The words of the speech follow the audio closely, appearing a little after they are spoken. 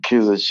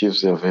Kaizer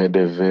Chiefs have had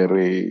a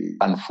very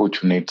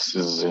unfortunate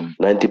season.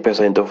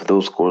 90% of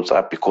those goals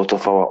are because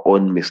of our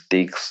own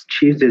mistakes.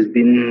 Chiefs has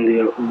been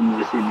their own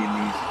worst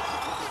enemies.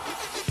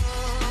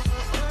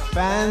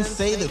 Fans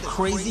say the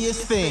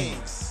craziest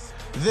things.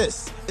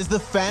 This is the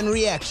Fan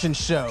Reaction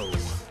Show.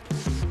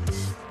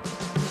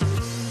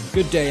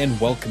 Good day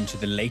and welcome to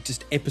the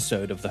latest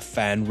episode of the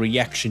Fan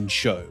Reaction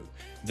Show.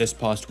 This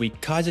past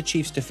week, Kaizer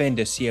Chiefs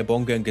defender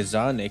Siyabonga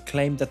Ngezane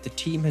claimed that the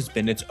team has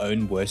been its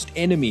own worst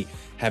enemy.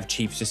 Have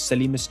Chiefs'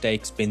 silly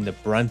mistakes been the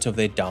brunt of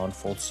their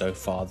downfall so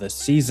far this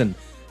season?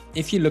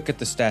 If you look at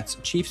the stats,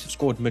 Chiefs have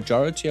scored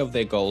majority of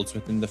their goals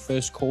within the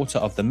first quarter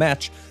of the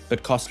match,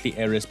 but costly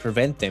errors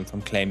prevent them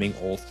from claiming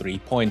all 3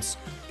 points.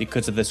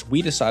 Because of this,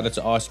 we decided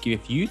to ask you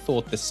if you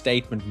thought the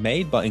statement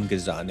made by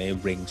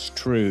Ngezane rings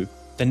true.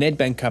 The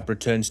Nedbank Cup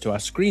returns to our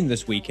screen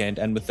this weekend,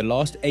 and with the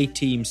last 8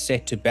 teams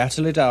set to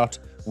battle it out,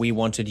 we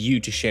wanted you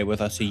to share with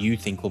us who you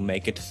think will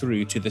make it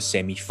through to the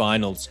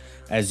semi-finals.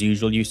 As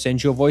usual, you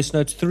sent your voice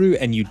notes through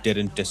and you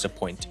didn't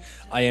disappoint.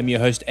 I am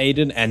your host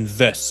Aiden, and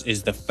this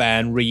is the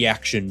Fan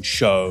Reaction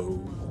Show.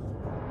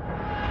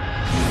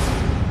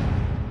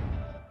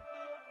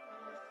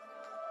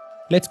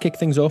 Let's kick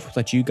things off with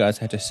what you guys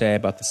had to say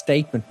about the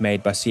statement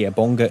made by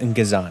Siyabonga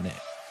Ngezane.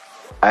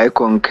 I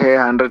concur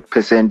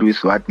 100%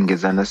 with what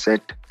Ngezane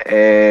said.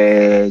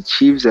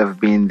 Chiefs have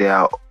been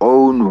their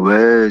own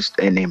worst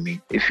enemy.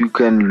 If you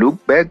can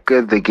look back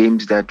at the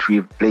games that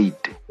we've played,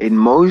 in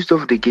most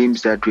of the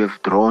games that we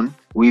have drawn,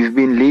 we've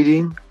been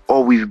leading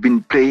or we've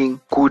been playing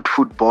good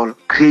football,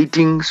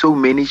 creating so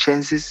many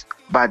chances,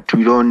 but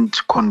we don't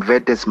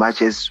convert as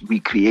much as we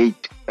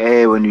create.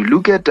 When you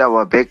look at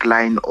our back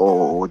line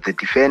or the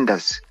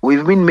defenders,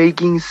 we've been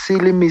making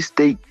silly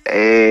mistakes,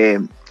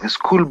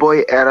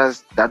 schoolboy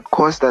errors that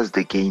cost us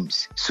the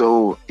games.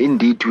 So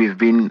indeed, we've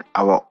been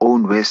our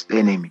own worst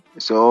enemy.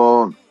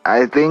 So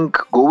I think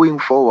going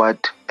forward,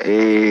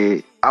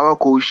 our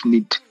coach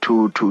needs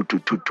to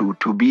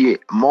be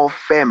more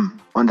firm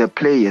on the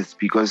players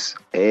because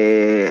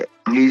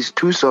he's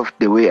too soft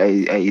the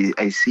way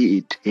I see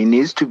it. He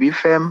needs to be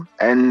firm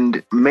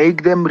and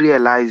make them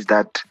realize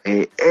that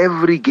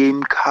every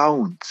game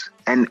counts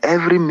and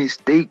every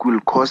mistake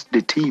will cost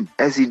the team,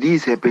 as it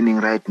is happening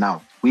right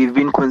now. We've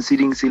been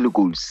conceding silly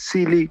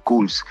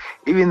goals.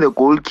 Even the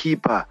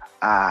goalkeeper,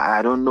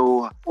 I don't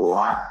know.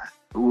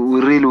 We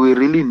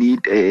really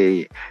need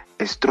a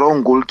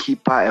strong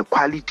goalkeeper, a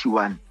quality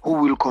one, who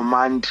will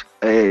command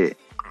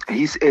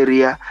his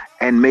area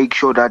and make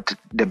sure that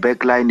the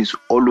back line is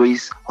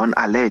always on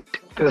alert.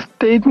 The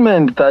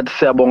statement that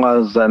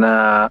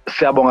Siyabonga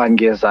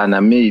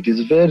Ngezane made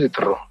is very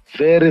true.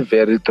 Very,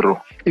 very true.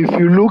 If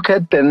you look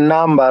at the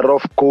number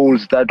of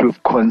goals that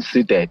we've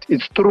conceded,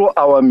 it's through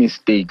our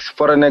mistakes.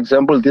 For an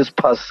example, this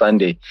past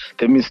Sunday,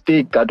 the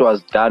mistake that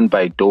was done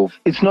by Dove,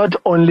 it's not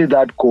only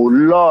that goal,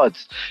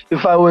 lots.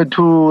 If I were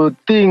to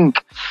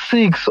think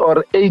 6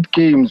 or 8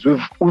 games,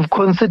 we've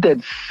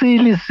conceded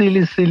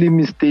silly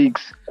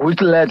mistakes which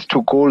led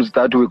to goals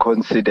that we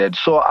conceded.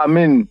 So, I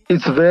mean,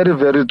 it's very,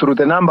 very true.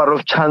 The number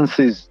of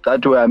chances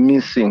that we are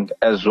missing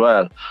as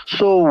well.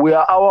 So, we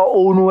are our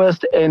own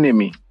worst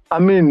enemy. I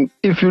mean,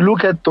 if you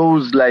look at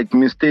those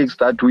mistakes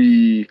that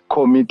we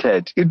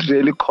committed, it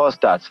really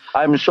cost us.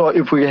 I'm sure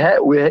if we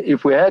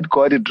had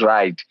got it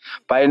right,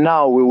 by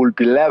now we will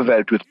be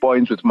leveled with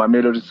points with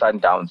Mamelodi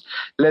Sundowns.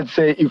 Let's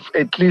say if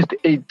at least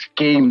 8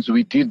 games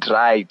we did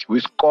right, we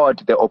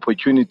scored the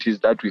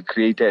opportunities that we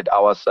created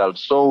ourselves.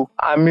 So,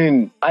 I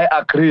mean, I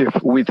agree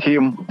with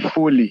him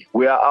fully.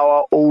 We are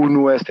our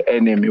own worst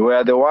enemy. We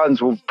are the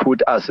ones who've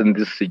put us in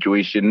this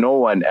situation, no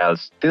one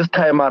else. This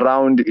time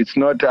around, it's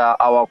not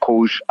our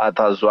coach,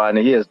 Arthur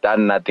Zwane. He has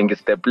done nothing.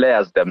 It's the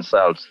players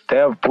themselves. They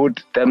have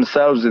put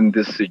themselves in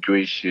this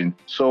situation.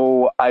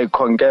 So I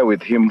concur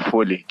with him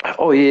fully.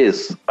 Oh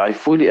yes, I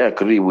fully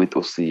agree with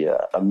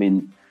Osia. I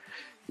mean,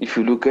 if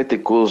you look at the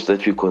goals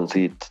that we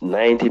concede,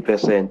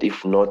 90%,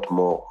 if not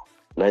more,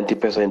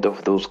 90%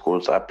 of those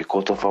goals are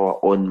because of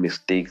our own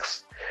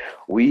mistakes.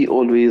 We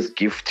always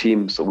give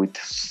teams with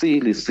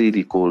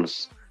silly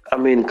goals. I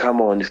mean,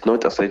 come on, it's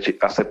not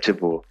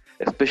acceptable.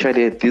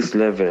 Especially at this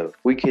level,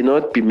 we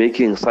cannot be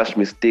making such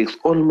mistakes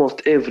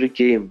almost every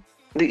game.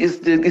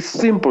 It's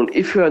simple.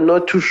 If you are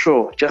not too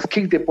sure, just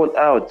kick the ball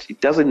out. It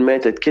doesn't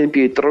matter. It can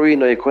be a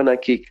throw-in or a corner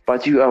kick,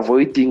 but you are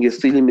avoiding a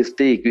silly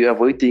mistake. You are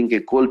avoiding a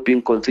goal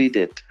being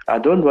conceded. I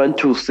don't want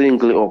to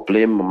single or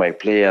blame my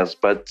players,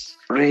 but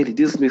really,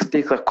 these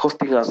mistakes are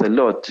costing us a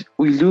lot.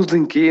 We're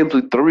losing games,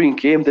 we're throwing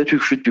games that we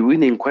should be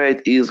winning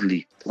quite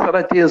easily.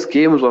 Saturday's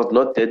games was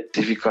not that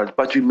difficult,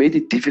 but we made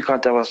it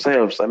difficult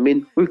ourselves. I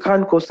mean, we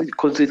can't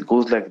concede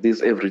goals like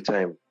this every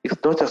time.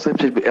 It's not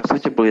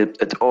acceptable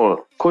at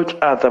all. Coach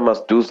Arthur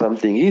must do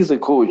something. He's the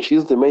coach.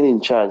 He's the man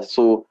in charge.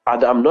 So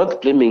I'm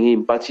not blaming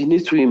him, but he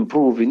needs to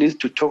improve. He needs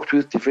to talk to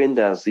his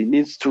defenders.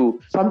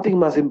 Something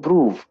must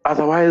improve.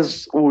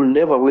 Otherwise, we'll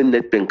never win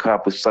Nedbank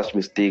Cup with such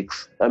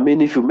mistakes. I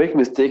mean, if you make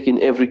mistake in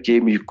every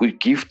game, you could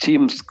give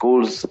teams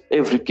goals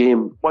every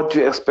game. What do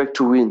you expect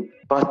to win?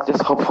 But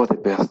let's hope for the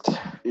best.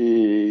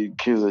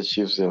 Kaizer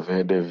Chiefs have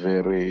had a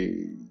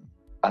very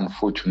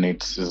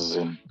unfortunate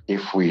season.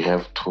 If we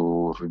have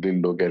to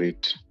really look at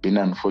it, been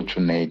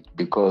unfortunate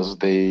because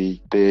they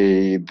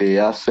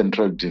are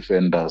central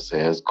defenders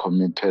has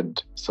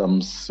committed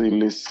some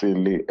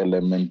silly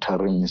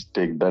elementary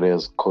mistake that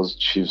has cost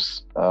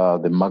Chiefs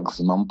the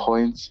maximum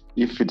points.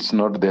 If it's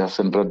not their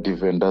central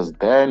defenders,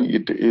 then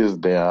it is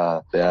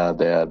their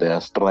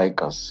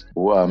strikers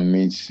who are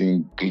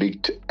missing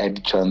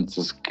clicked-edge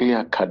chances,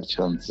 clear-cut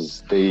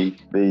chances. They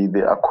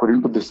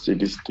according to the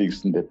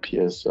statistics in the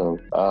PSL,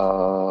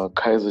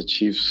 Kaizer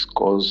Chiefs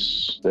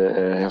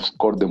have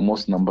scored the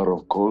most number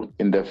of goals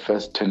in the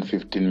first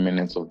 10-15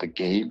 minutes of the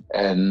game.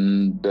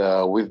 And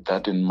with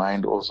that in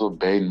mind, also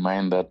bear in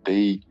mind that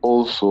they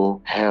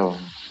also have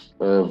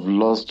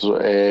lost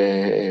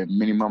a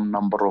minimum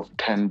number of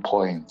 10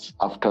 points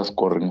after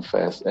scoring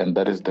first, and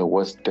that is the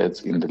worst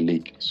stats in the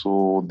league.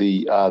 So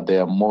they are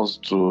their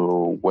most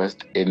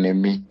worst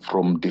enemy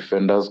from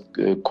defenders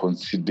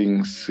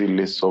conceding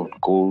silly soft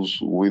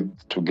goals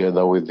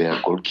together with their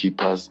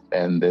goalkeepers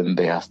and then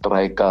their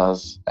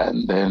strikers.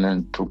 And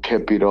then to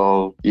cap it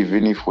all,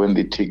 even if when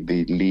they take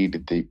the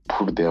lead, they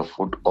put their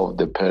foot off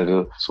the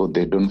pedal so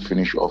they don't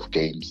finish off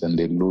games and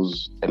they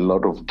lose a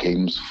lot of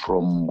games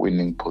from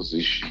winning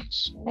positions.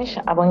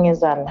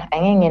 Abongezana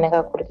angengene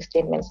kakhulu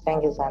ku-statements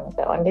kangezana.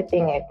 The only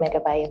thing ekumele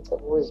bayenze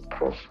is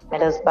proof.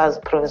 Kumele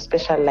baziprove,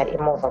 especially like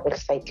imuva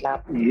kweli-side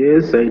labo.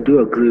 Yes, I do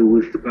agree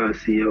with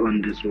us here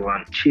on this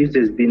one. Chiefs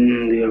has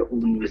been their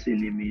own worst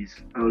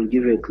enemies. I'll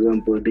give an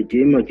example. The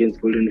game against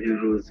Golden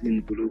Arrows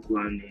in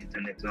Polokwane is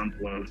an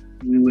example.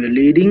 We were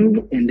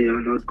leading and they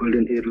allowed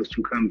Golden Arrows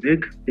to come back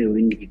and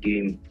win the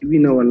game.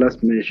 Even our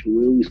last match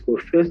where we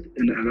scored first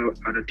and allowed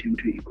other team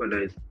to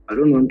equalize. I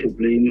don't want to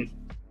blame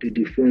the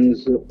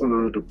defense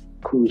or the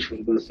coach,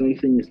 but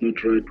something is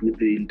not right with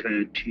the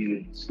entire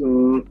team.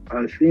 So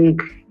I think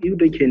if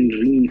they can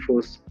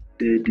reinforce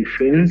the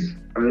defense,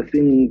 I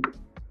think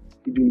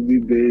it will be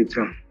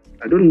better.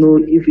 I don't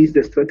know if it's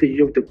the strategy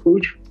of the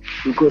coach,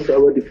 because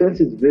our defense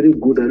is very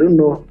good. I don't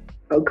know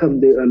how come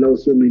they allow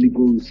so many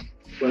goals,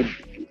 but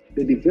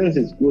the defense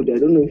is good. I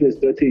don't know if it's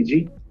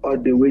strategy or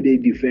the way they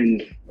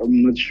defend.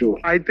 I'm not sure.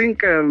 I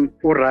think,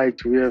 all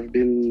right, we have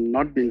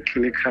not been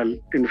clinical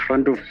in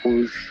front of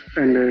goals.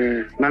 And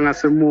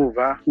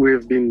Nangasemuva, we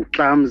have been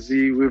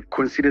clumsy. We've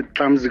conceded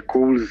clumsy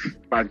goals.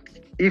 But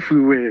if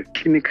we were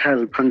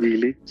clinical,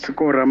 Pandili,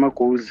 score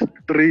goals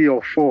 3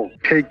 or 4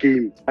 per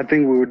game, I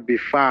think we would be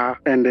far.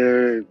 And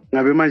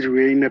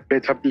we're in a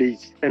better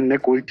place and the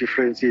goal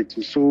difference yet.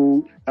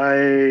 So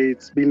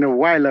it's been a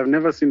while. I've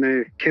never seen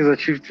a Kaizer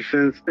Chiefs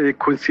defense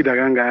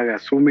consider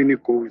so many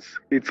goals.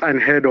 It's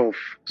unheard of.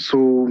 So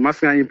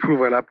must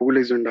improve our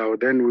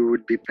then we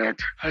would be better.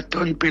 I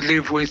don't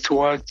believe with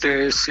what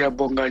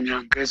Siyabonga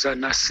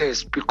Nyangezana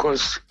says,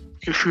 because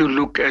if you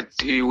look at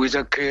with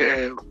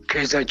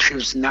Kaizer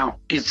Chiefs now,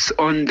 it's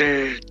on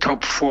the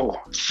top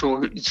 4.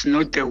 So it's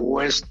not the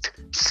worst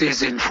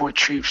season for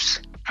Chiefs.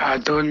 I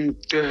don't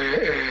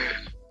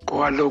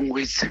go along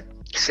with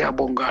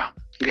Siyabonga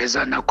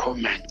Ngezana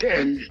comment.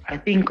 And I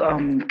think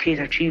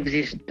Kaizer Chiefs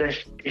is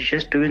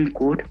just doing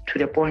good to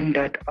the point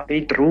that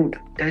they drew.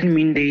 Doesn't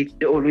mean they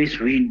always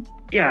win.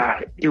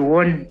 Yeah, they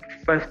won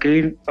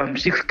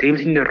 6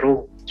 games in a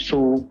row.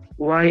 So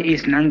why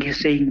is Nange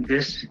saying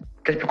this?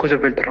 Just because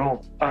of a draw.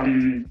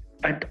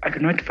 I do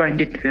not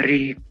find it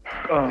very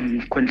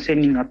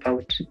concerning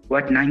about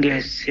what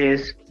Nange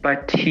says,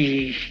 but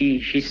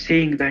he's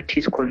saying that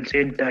he's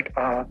concerned that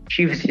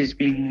Chiefs is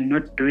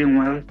not doing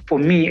well. For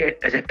me,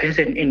 as a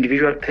person,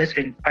 individual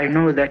person, I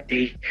know that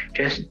they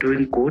just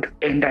doing good,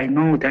 and I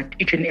know that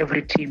each and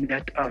every team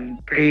that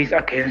plays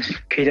against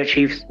Kaizer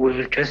Chiefs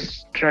will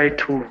just try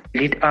to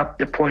lead up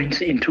the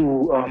points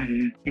into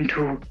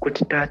good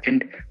start.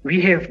 And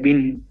we have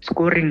been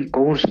scoring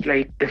goals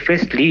like the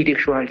first lead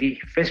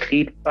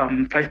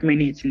 5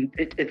 minutes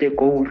at the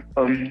goal.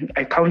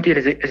 I count it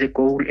as a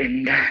goal,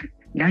 and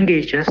Nange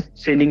is just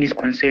sending his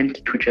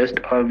consent to just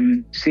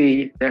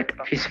say that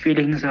his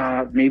feelings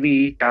are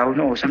maybe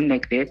down or something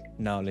like that.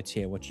 Now let's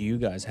hear what you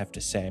guys have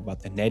to say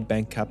about the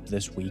Nedbank Cup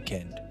this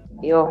weekend.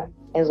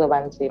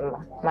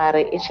 Ezobanzima. Mara,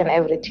 each and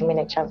every team in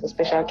a chance,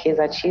 especially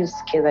Kaizer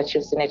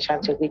Chiefs in a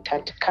chance to be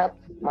third cup.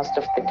 Most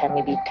of the time,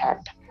 maybe third.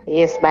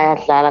 Yes,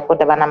 bayadlala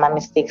kodwa banama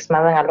mistakes.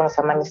 Mabengalungisa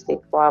ama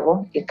mistakes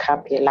wabo,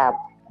 icup yelabo.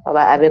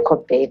 Ngoba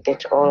abekho bad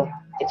at all.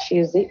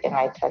 Tuesday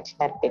engayithathi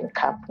Nedbank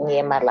Cup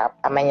ngiyema lapho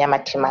amanye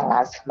amateam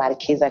angazi mara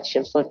Kaizer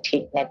Chiefs so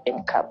take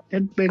Nedbank Cup.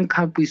 Nedbank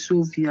Cup is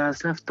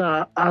obvious.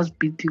 After us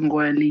beating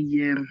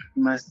Gwali,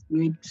 must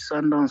meet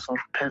Sundowns or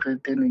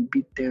Pirates and we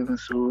beat them.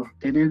 So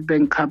the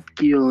Nedbank Cup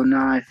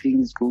now I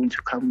think is going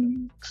to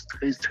come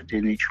straight to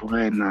the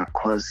Naturena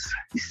because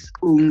it's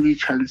only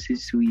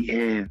chances we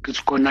have.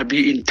 It's gonna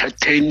be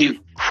entertaining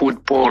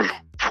football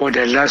for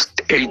the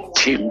last 8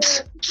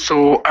 teams.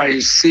 So I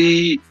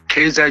see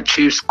Kaizer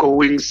Chiefs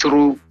going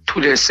through to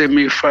the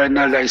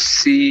semi-final. I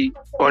see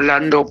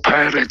Orlando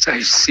Pirates. I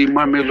see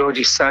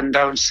Mamelodi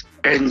Sundowns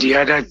and the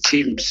other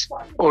teams.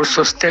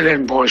 Also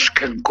Stellenbosch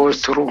can go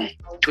through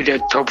to the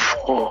top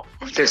 4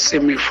 of the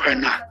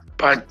semi-final.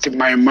 But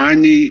my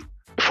money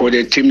for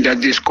the team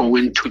that is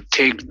going to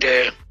take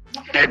the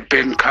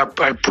Nedbank Cup,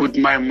 I put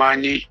my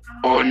money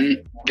on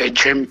the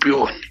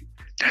champion,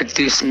 that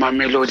is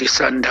Mamelodi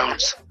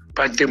Sundowns.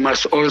 But they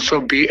must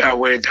also be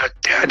aware that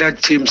the other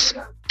teams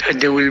that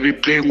they will be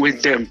playing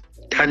with them,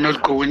 they are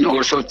not going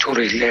also to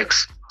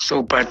relax.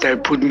 So, but I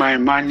put my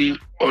money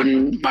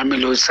on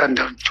Mamelodi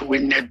Sundowns to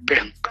win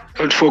Nedbank.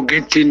 Not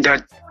forgetting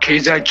that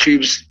Kaizer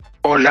Chiefs,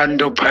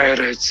 Orlando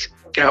Pirates,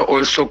 they are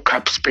also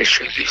cup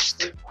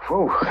specialists.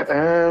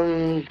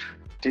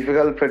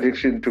 Difficult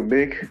prediction to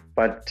make,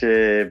 but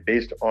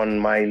based on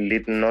my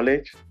little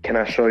knowledge, can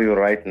assure you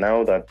right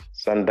now that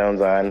Sundowns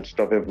are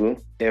unstoppable.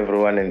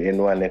 Everyone and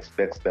anyone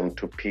expects them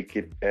to pick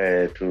it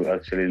to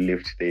actually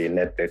lift the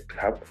Nedbank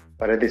Cup.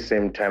 But at the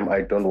same time,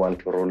 I don't want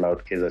to rule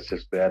out Kaizer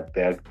Chiefs.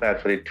 They're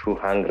actually too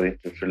hungry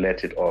to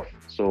let it off.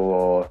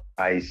 So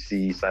I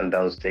see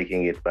Sundowns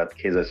taking it, but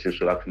Kaizer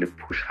Chiefs will actually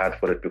push hard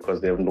for it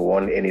because they haven't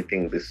won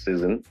anything this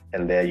season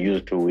and they're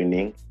used to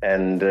winning.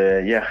 And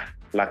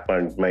luck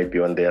might be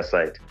on their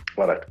side.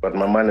 All right, but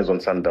my mind is on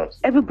Sundowns.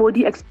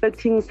 Everybody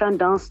expecting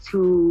Sundowns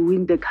to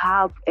win the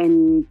cup,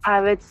 and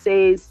Pirates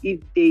says if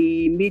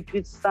they meet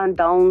with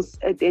Sundowns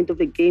at the end of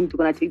the game, they're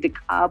going to take the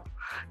cup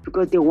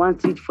because they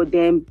want it for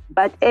them.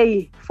 But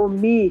for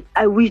me,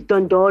 I wish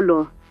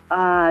Dondolo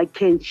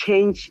can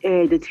change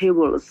the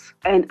tables.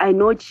 And I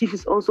know Chief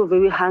is also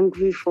very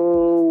hungry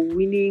for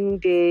winning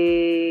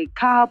the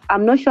cup.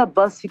 I'm not sure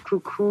about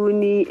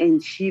Sikukuni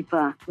and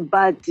Chipa,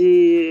 but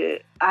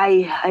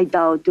I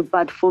doubt.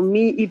 But for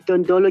me, if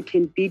Dondolo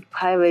can beat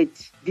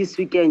Pirates this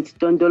weekend,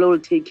 Dondolo will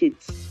take it.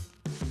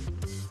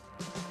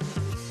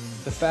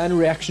 The Fan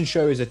Reaction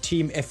Show is a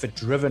team effort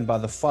driven by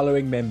the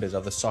following members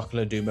of the Soccer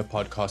Laduma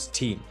podcast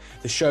team.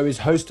 The show is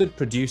hosted,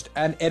 produced,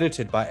 and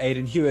edited by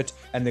Aidan Hewitt,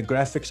 and the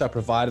graphics are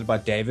provided by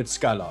David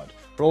Scullard.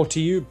 Brought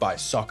to you by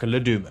Soccer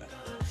Laduma.